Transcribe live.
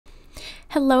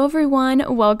Hello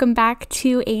everyone, welcome back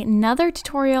to another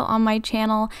tutorial on my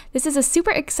channel. This is a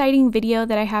super exciting video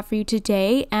that I have for you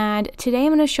today, and today I'm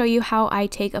going to show you how I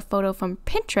take a photo from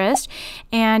Pinterest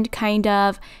and kind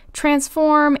of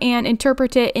transform and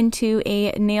interpret it into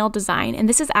a nail design. And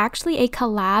this is actually a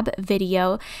collab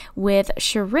video with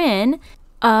Shirin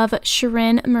of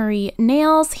Shirin Marie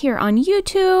Nails here on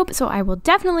YouTube. So I will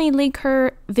definitely link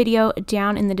her video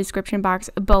down in the description box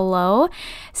below.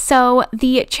 So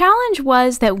the challenge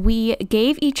was that we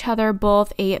gave each other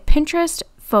both a Pinterest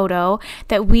photo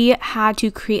that we had to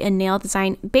create a nail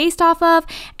design based off of,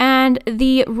 and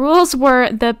the rules were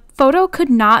the photo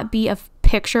could not be a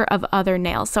picture of other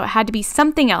nails, so it had to be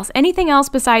something else, anything else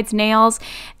besides nails,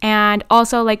 and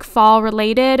also like fall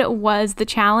related was the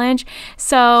challenge.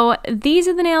 So these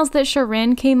are the nails that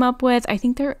Shirin came up with. I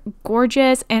think they're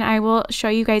gorgeous, and I will show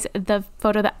you guys the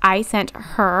photo that I sent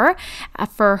her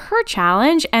for her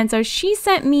challenge. And so she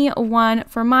sent me one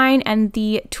for mine, and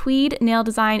the tweed nail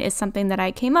design is something that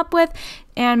I came up with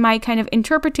and my kind of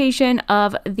interpretation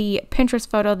of the Pinterest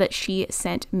photo that she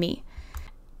sent me.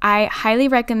 I highly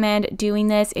recommend doing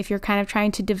this if you're kind of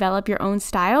trying to develop your own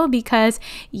style, because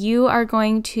you are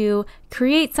going to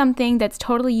create something that's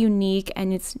totally unique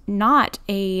and it's not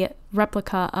a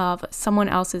replica of someone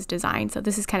else's design. So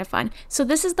this is kind of fun. So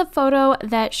this is the photo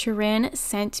that Shirin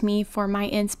sent me for my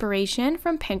inspiration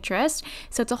from Pinterest.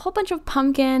 So it's a whole bunch of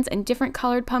pumpkins and different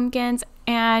colored pumpkins.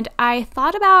 And I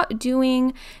thought about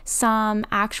doing some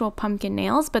actual pumpkin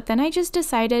nails, but then I just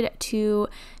decided to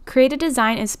create a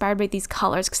design inspired by these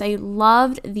colors because I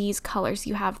loved these colors.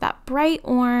 You have that bright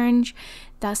orange,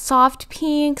 the soft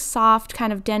pink, soft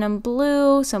kind of denim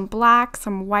blue, some black,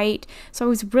 some white. So I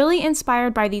was really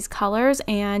inspired by these colors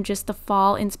and just the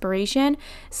fall inspiration.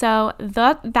 So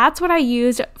that's what I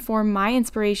used for my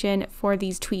inspiration for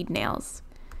these tweed nails.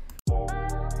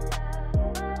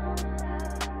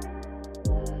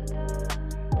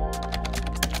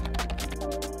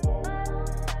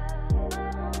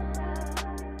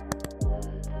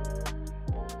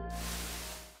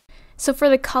 So for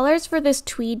the colors for this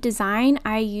tweed design,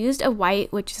 I used a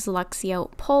white, which is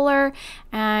Luxio Polar,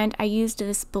 and I used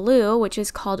this blue, which is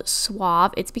called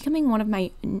Suave. It's becoming one of my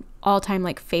all-time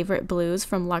favorite blues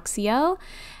from Luxio.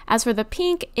 As for the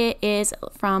pink, it is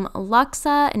from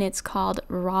Luxa, and it's called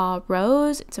Raw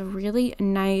Rose. It's a really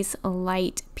nice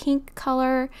light pink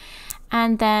color.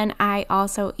 And then I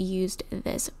also used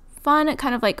this fun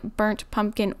kind of burnt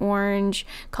pumpkin orange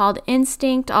called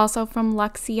Instinct, also from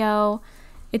Luxio.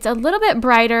 It's a little bit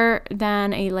brighter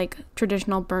than a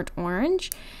traditional burnt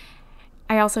orange.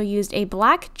 I also used a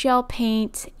black gel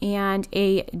paint and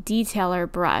a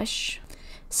detailer brush.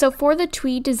 So for the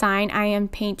tweed design, I am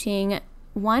painting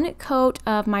one coat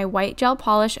of my white gel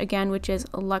polish, again, which is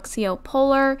Luxio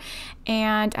Polar,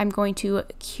 and I'm going to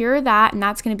cure that, and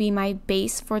that's going to be my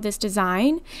base for this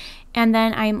design. And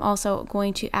then I'm also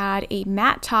going to add a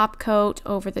matte top coat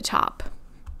over the top.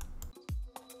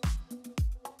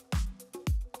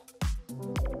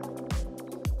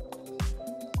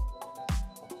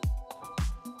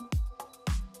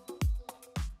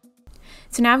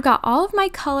 So now I've got all of my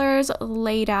colors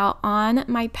laid out on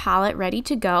my palette ready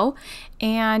to go,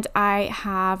 and I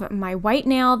have my white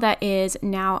nail that is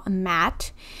now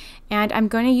matte, and I'm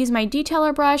going to use my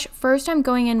detailer brush. First I'm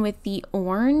going in with the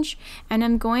orange, and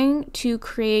I'm going to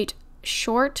create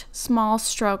short, small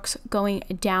strokes going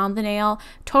down the nail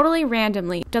totally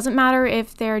randomly. Doesn't matter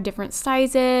if they're different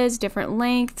sizes, different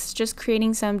lengths, just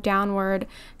creating some downward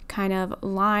kind of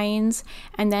lines.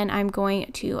 And then I'm going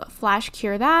to flash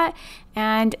cure that,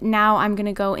 and now I'm going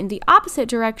to go in the opposite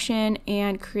direction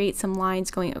and create some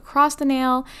lines going across the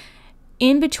nail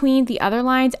in between the other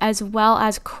lines, as well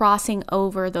as crossing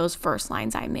over those first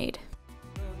lines I made.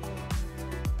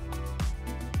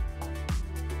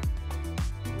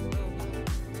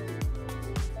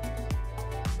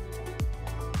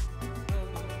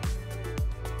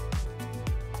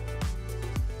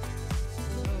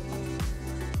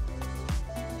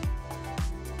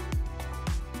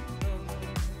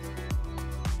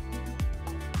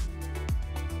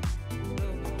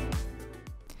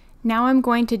 Now I'm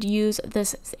going to use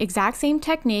this exact same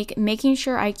technique, making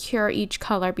sure I cure each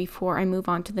color before I move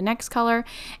on to the next color.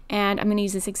 And I'm going to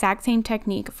use this exact same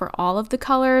technique for all of the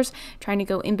colors, trying to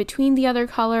go in between the other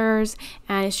colors.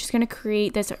 And it's just going to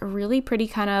create this really pretty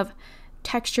kind of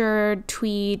textured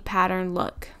tweed pattern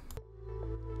look.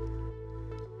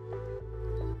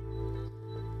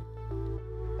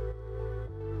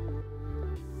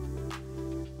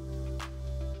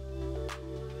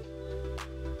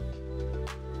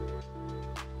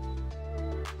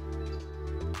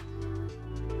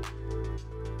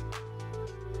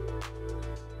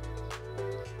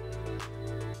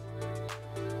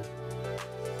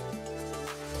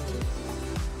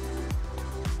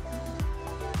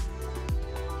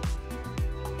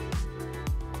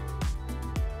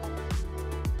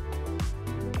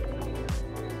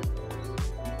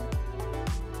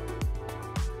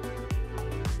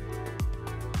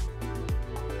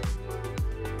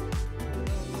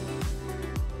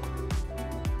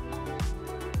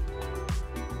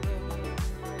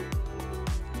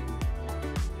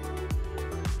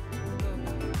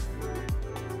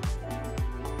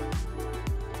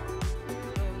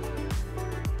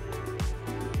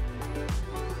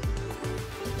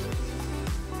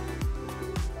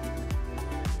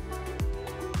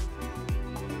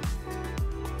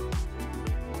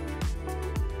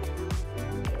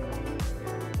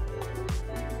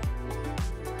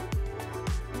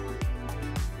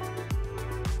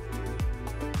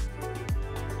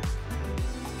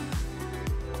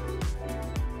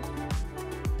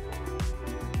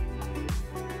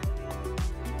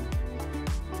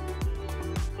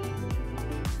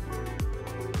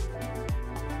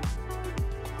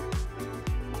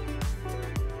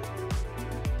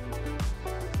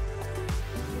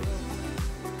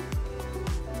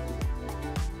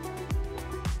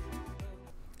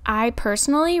 I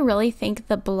personally really think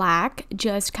the black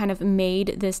just kind of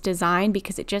made this design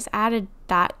because it just added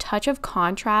that touch of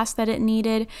contrast that it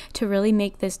needed to really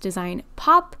make this design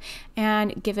pop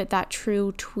and give it that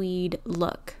true tweed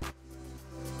look.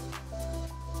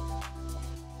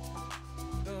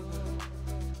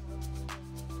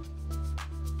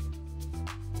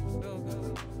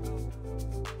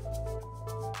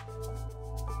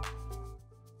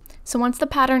 So once the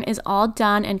pattern is all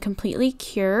done and completely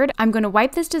cured, I'm going to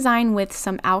wipe this design with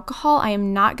some alcohol. I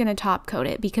am not going to top coat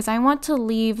it because I want to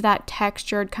leave that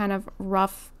textured kind of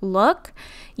rough look.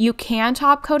 You can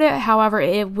top coat it, however,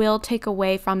 it will take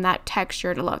away from that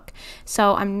textured look.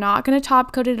 So I'm not going to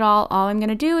top coat it at all. All I'm going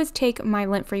to do is take my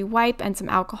lint-free wipe and some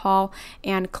alcohol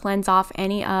and cleanse off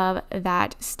any of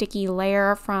that sticky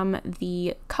layer from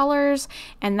the colors,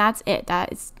 and that's it.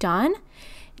 That is done.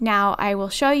 Now I will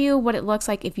show you what it looks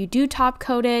like if you do top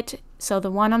coat it. So the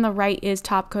one on the right is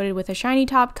top coated with a shiny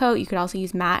top coat. You could also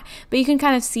use matte, but you can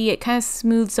kind of see it kind of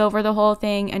smooths over the whole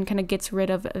thing and kind of gets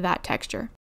rid of that texture.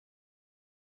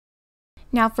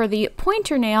 Now for the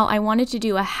pointer nail, I wanted to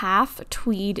do a half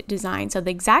tweed design. So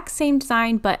the exact same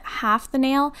design, but half the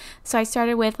nail. So I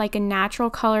started with like a natural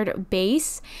colored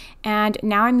base, and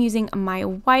now I'm using my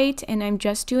white and I'm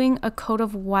just doing a coat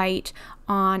of white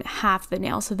on half the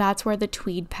nail. So that's where the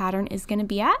tweed pattern is going to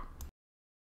be at.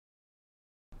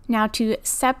 Now to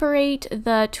separate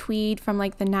the tweed from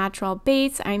like the natural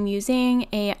base, I'm using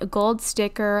a gold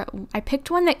sticker. I picked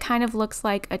one that kind of looks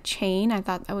like a chain. I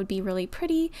thought that would be really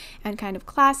pretty and kind of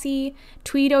classy.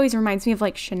 Tweed always reminds me of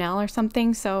like Chanel or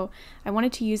something, so I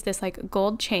wanted to use this like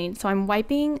gold chain. So I'm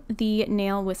wiping the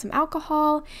nail with some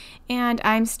alcohol and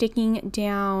I'm sticking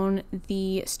down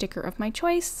the sticker of my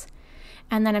choice.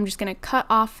 And then I'm just going to cut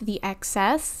off the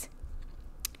excess.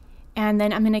 And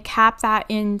then I'm going to cap that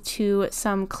into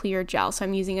some clear gel. So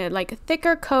I'm using a like a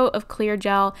thicker coat of clear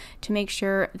gel to make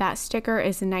sure that sticker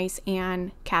is nice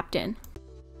and capped in.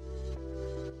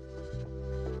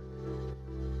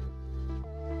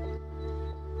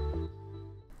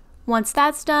 Once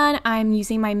that's done, I'm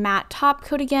using my matte top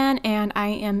coat again, and I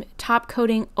am top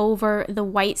coating over the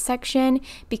white section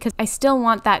because I still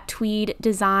want that tweed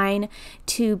design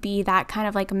to be that kind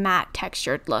of like matte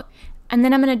textured look. And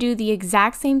then I'm going to do the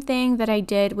exact same thing that I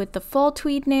did with the full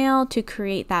tweed nail to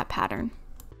create that pattern.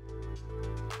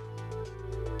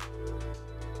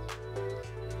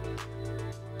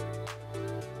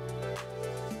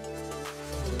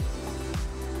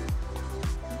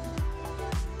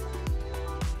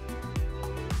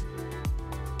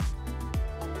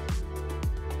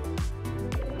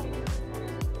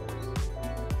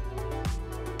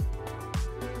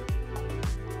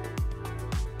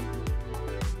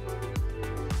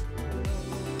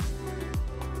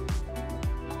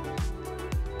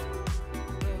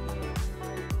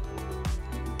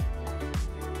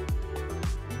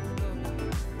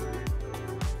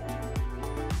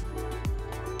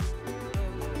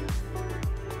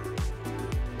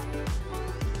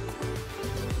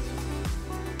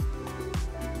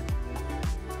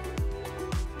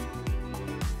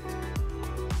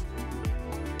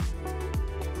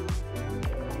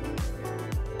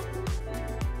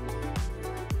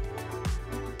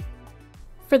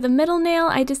 For the middle nail,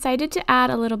 I decided to add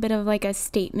a little bit of like a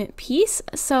statement piece.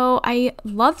 So I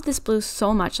love this blue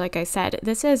so much. Like I said,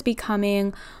 this is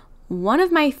becoming one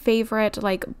of my favorite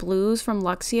like blues from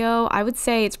Luxio. I would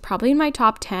say it's probably in my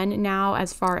top 10 now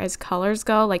as far as colors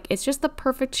go. Like it's just the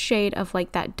perfect shade of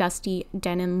like that dusty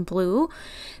denim blue.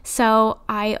 So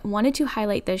I wanted to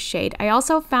highlight this shade. I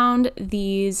also found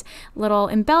these little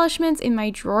embellishments in my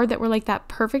drawer that were like that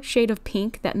perfect shade of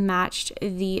pink that matched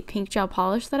the pink gel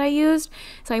polish that I used.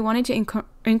 So I wanted to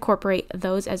incorporate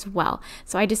those as well.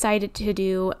 So I decided to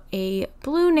do a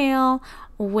blue nail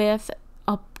with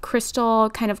a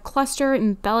crystal kind of cluster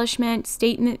embellishment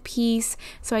statement piece.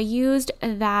 So I used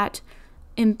that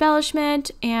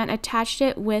embellishment and attached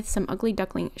it with some Ugly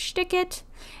Duckling Stick It.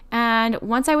 And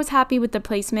once I was happy with the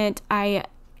placement, I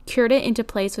cured it into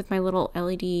place with my little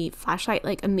LED flashlight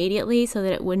like immediately so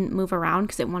that it wouldn't move around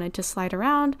because it wanted to slide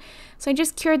around. So I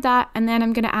just cured that, and then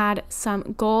I'm going to add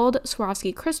some gold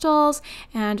Swarovski crystals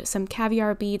and some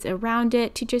caviar beads around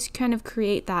it to just kind of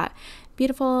create that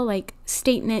beautiful like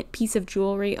statement piece of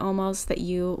jewelry almost that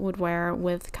you would wear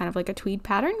with kind of like a tweed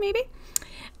pattern maybe.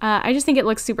 I just think it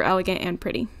looks super elegant and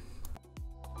pretty.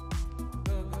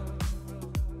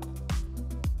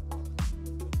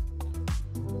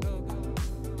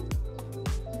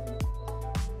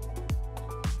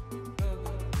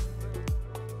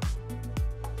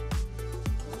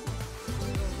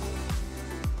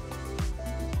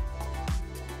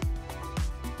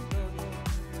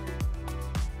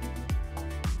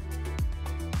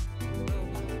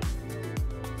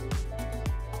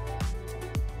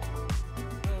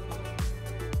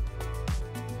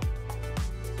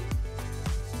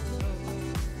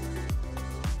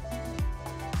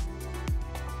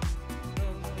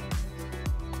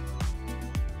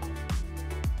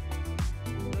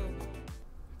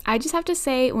 I just have to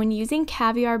say, when using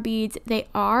caviar beads, they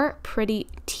are pretty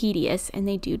tedious and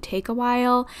they do take a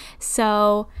while.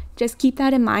 So just keep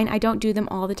that in mind. I don't do them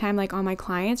all the time like on my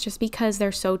clients just because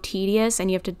they're so tedious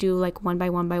and you have to do like one by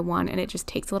one and it just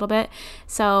takes a little bit.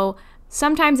 So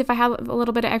sometimes if I have a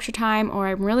little bit of extra time or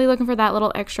I'm really looking for that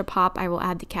little extra pop, I will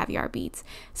add the caviar beads.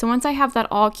 So once I have that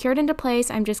all cured into place,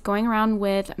 I'm just going around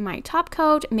with my top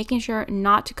coat, making sure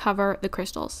not to cover the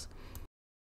crystals.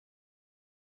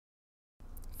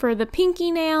 For the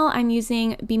pinky nail, I'm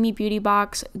using Beamy Beauty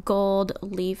Box Gold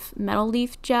Leaf Metal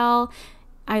Leaf Gel.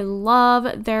 I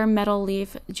love their metal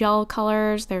leaf gel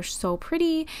colors. They're so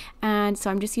pretty. And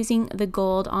so I'm just using the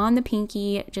gold on the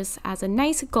pinky just as a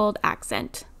nice gold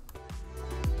accent.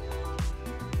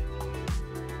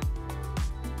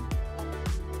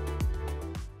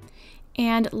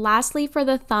 And lastly, for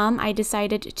the thumb, I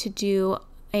decided to do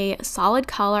a solid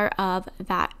color of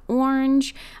that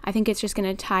orange. I think it's just going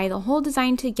to tie the whole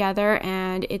design together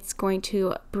and it's going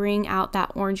to bring out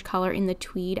that orange color in the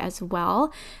tweed as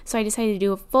well. So I decided to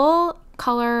do a full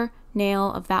color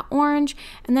nail of that orange,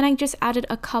 and then I just added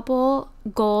a couple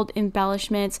gold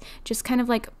embellishments, just kind of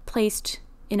like placed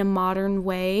in a modern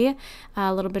way,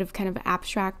 a little bit of kind of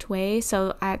abstract way.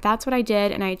 So that's what I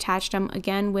did, and I attached them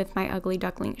again with my Ugly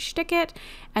Duckling Stick-It,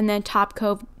 and then top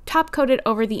coated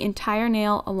over the entire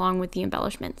nail along with the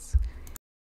embellishments.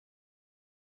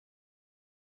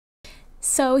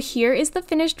 So here is the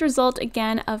finished result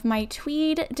again of my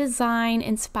tweed design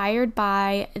inspired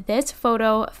by this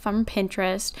photo from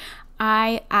Pinterest.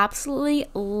 I absolutely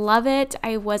love it.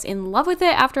 I was in love with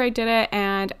it after I did it,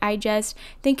 and I just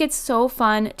think it's so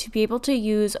fun to be able to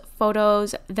use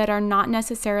photos that are not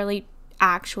necessarily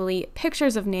actually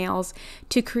pictures of nails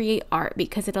to create art,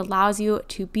 because it allows you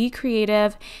to be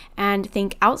creative and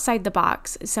think outside the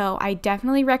box. So I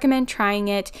definitely recommend trying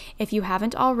it if you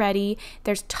haven't already.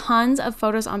 There's tons of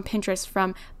photos on Pinterest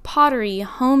from pottery,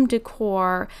 home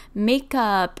decor,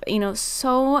 makeup, you know,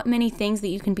 so many things that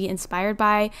you can be inspired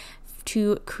by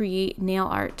to create nail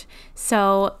art.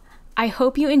 So I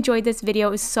hope you enjoyed this video.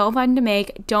 It was so fun to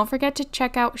make. Don't forget to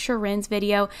check out Shirin's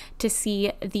video to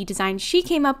see the design she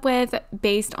came up with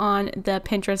based on the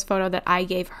Pinterest photo that I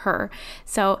gave her.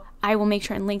 So I will make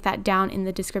sure and link that down in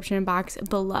the description box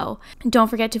below. Don't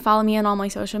forget to follow me on all my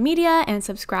social media and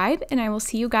subscribe, and I will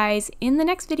see you guys in the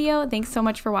next video. Thanks so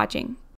much for watching.